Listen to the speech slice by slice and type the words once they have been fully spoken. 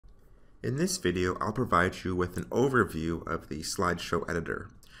In this video, I'll provide you with an overview of the Slideshow editor.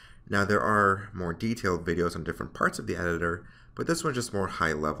 Now there are more detailed videos on different parts of the editor, but this one's just more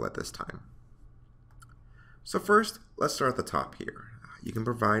high level at this time. So first, let's start at the top here. You can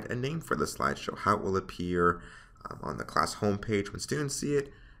provide a name for the slideshow, how it will appear on the class homepage when students see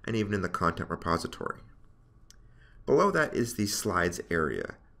it, and even in the content repository. Below that is the slides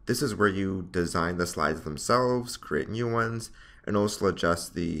area. This is where you design the slides themselves, create new ones, and also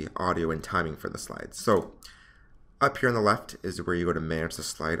adjust the audio and timing for the slides. So up here on the left is where you go to manage the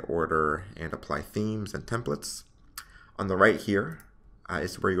slide order and apply themes and templates. On the right here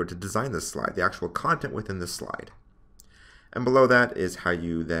is where you go to design the slide, the actual content within the slide. And below that is how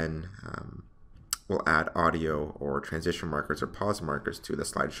you then will add audio or transition markers or pause markers to the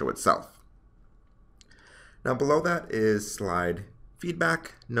slideshow itself. Now below that is slide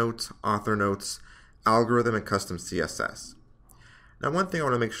feedback, notes, author notes, algorithm, and custom CSS. Now one thing I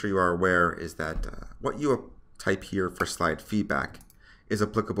want to make sure you are aware is that what you type here for slide feedback is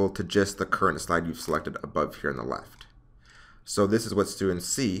applicable to just the current slide you've selected above here on the left. So this is what students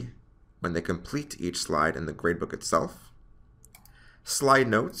see when they complete each slide in the gradebook itself. Slide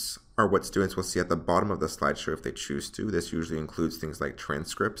notes are what students will see at the bottom of the slideshow if they choose to. This usually includes things like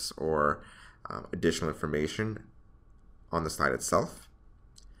transcripts or additional information on the slide itself.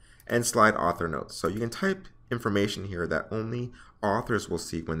 And slide author notes. So you can type information here that only authors will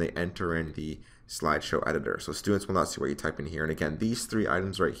see when they enter in the slideshow editor. So students will not see what you type in here. And again, these three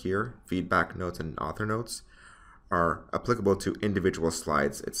items right here, feedback notes and author notes, are applicable to individual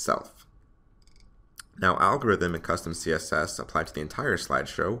slides itself. Now algorithm and custom CSS apply to the entire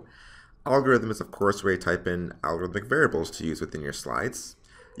slideshow. Algorithm is of course where you type in algorithmic variables to use within your slides.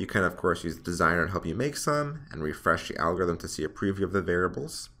 You can of course use the designer to help you make some and refresh the algorithm to see a preview of the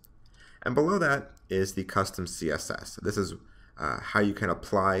variables. And below that is the custom CSS. This is how you can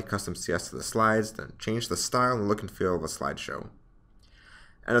apply custom CSS to the slides, then change the style and look and feel of the slideshow.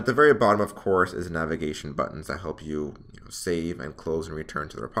 And at the very bottom, of course, is navigation buttons that help you, save and close and return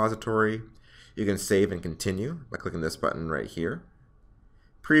to the repository. You can save and continue by clicking this button right here.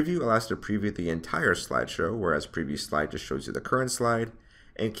 Preview allows you to preview the entire slideshow, whereas preview slide just shows you the current slide,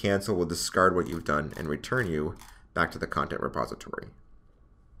 and cancel will discard what you've done and return you back to the content repository.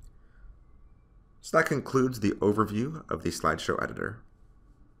 So that concludes the overview of the slideshow editor.